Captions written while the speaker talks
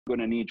going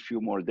to need a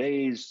few more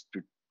days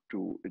to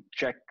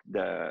check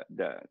the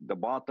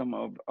bottom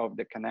of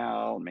the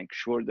canal, make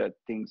sure that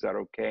things are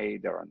okay,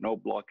 there are no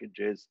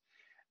blockages.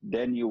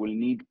 Then you will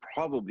need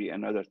probably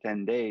another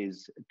 10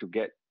 days to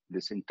get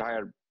this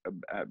entire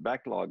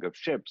backlog of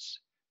ships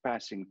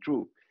passing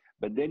through.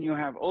 But then you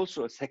have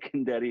also a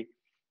secondary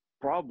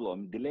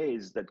problem,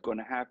 delays that going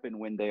to happen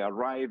when they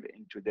arrive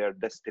into their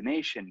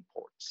destination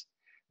ports,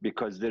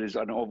 because there is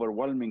an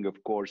overwhelming,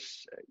 of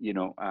course,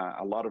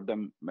 a lot of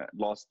them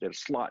lost their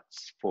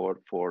slots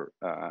for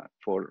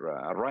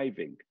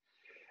arriving.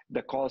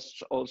 The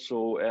costs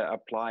also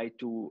apply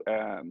to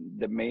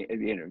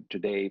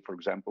today, for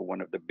example,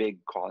 one of the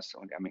big costs,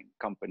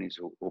 companies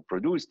who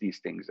produce these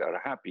things are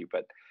happy,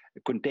 but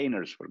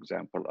containers, for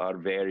example, are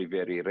very,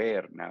 very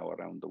rare now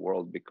around the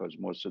world because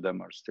most of them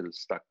are still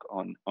stuck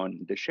on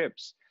the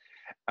ships.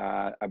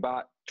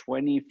 About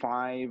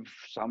 25,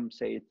 some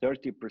say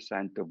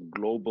 30% of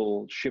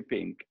global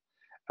shipping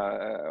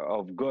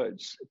of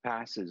goods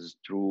passes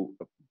through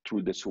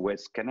the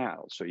Suez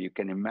Canal. So you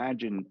can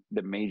imagine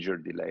the major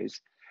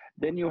delays.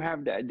 Then you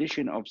have the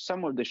addition of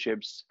some of the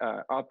ships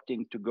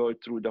opting to go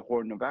through the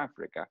Horn of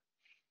Africa,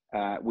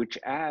 which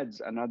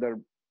adds another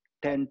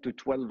 10 to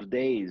 12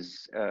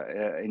 days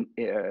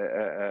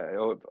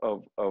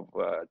of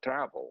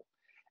travel.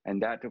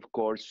 And that, of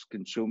course,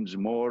 consumes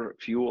more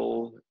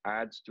fuel,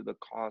 adds to the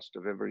cost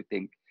of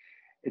everything.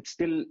 It's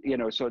still,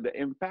 so the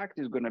impact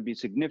is going to be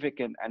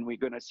significant, and we're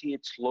going to see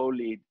it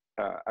slowly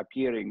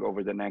appearing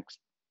over the next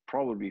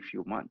probably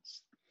few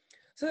months.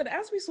 So that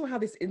as we saw how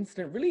this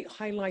incident really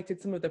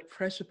highlighted some of the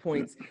pressure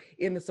points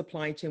in the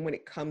supply chain when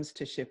it comes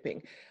to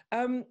shipping,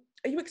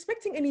 are you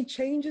expecting any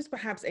changes,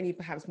 perhaps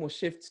more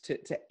shifts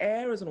to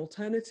air as an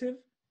alternative?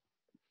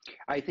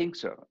 I think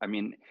so. I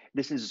mean,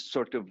 this is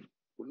sort of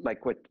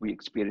like what we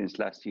experienced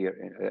last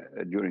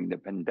year during the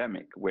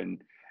pandemic, when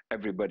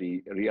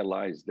everybody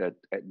realized that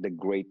the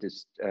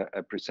greatest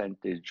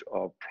percentage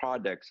of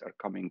products are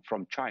coming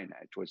from China.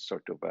 It was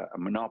sort of a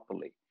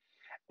monopoly.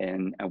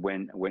 And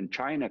when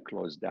China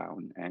closed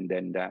down, and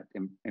then that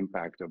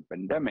impact of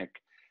pandemic,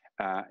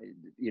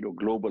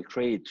 global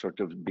trade sort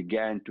of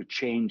began to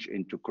change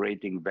into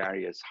creating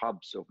various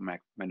hubs of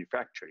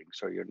manufacturing.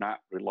 So you're not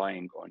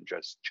relying on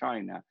just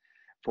China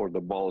for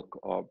the bulk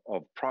of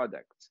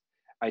products.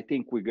 I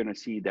think we're going to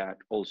see that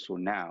also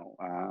now.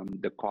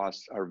 The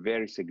costs are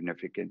very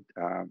significant.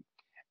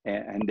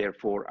 And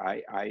therefore,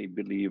 I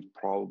believe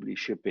probably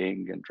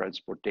shipping and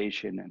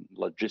transportation and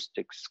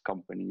logistics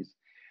companies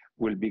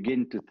will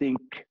begin to think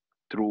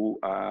through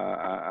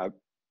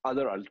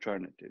other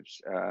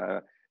alternatives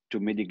to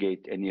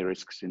mitigate any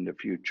risks in the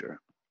future.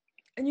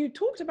 And you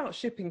talked about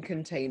shipping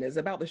containers,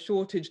 about the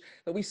shortage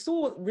that we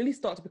saw really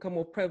start to become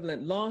more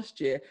prevalent last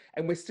year,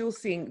 and we're still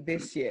seeing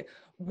this year.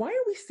 Why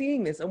are we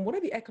seeing this, and what are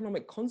the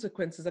economic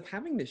consequences of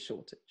having this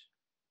shortage?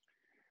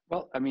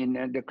 Well, I mean,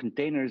 the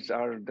containers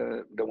are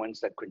the ones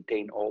that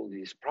contain all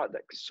these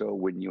products. So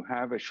when you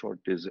have a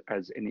shortage,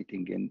 as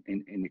anything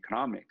in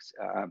economics,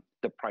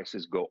 the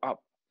prices go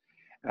up.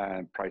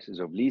 Prices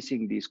of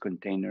leasing these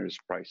containers,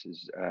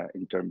 prices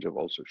in terms of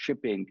also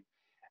shipping.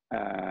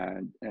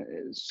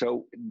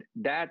 So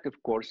that,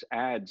 of course,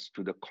 adds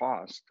to the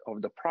cost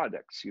of the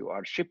products you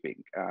are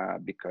shipping,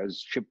 because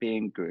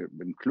shipping,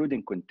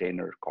 including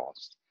container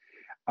costs,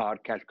 are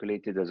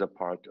calculated as a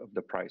part of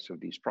the price of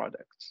these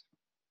products.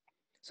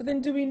 So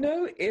then do we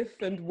know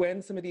if and when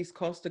some of these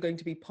costs are going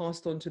to be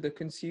passed on to the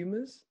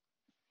consumers?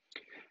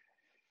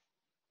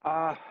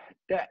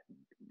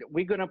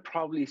 We're going to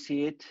probably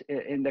see it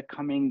in the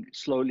coming,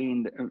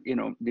 slowly,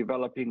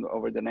 developing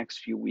over the next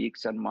few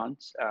weeks and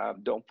months.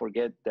 Don't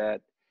forget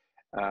that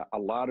a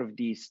lot of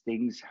these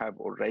things have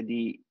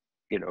already,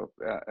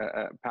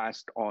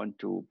 passed on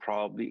to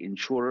probably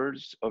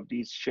insurers of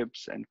these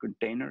ships and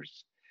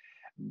containers.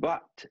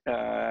 But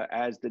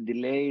as the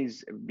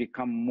delays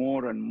become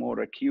more and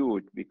more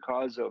acute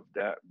because of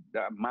the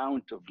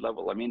amount of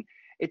level, I mean,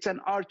 it's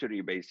an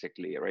artery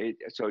basically, right?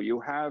 So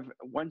you have,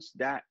 once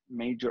that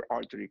major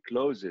artery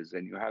closes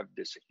and you have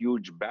this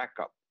huge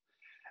backup,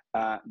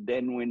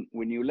 then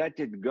when you let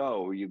it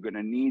go, you're going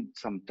to need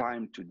some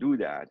time to do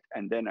that.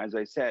 And then, as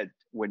I said,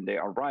 when they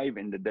arrive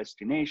in the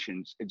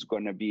destinations, it's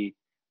going to be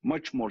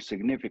much more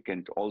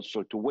significant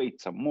also to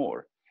wait some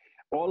more.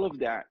 All of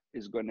that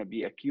is going to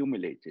be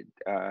accumulated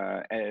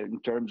in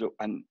terms of,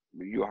 and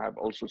you have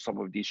also some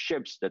of these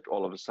ships that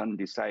all of a sudden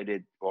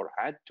decided or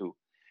had to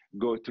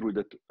go through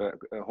the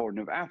Horn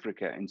of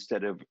Africa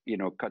instead of,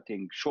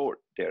 cutting short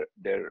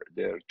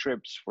their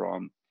trips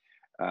from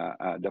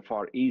the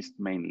Far East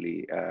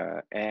mainly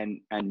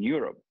and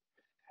Europe.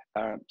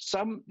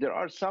 There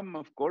are some,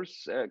 of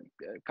course,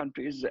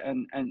 countries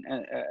and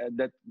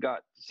that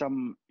got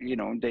some,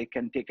 they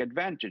can take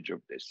advantage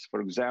of this.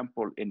 For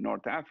example, in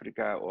North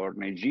Africa or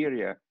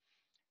Nigeria,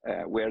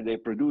 where they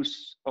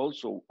produce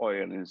also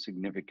oil in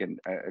significant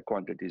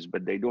quantities,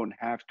 but they don't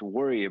have to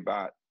worry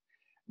about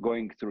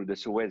going through the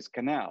Suez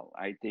Canal.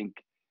 I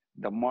think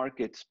the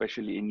market,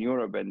 especially in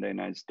Europe and the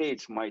United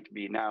States, might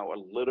be now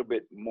a little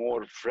bit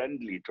more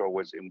friendly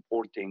towards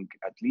importing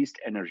at least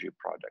energy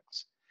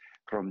products.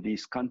 from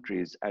these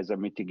countries as a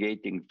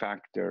mitigating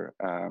factor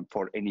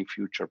for any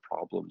future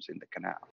problems in the canal.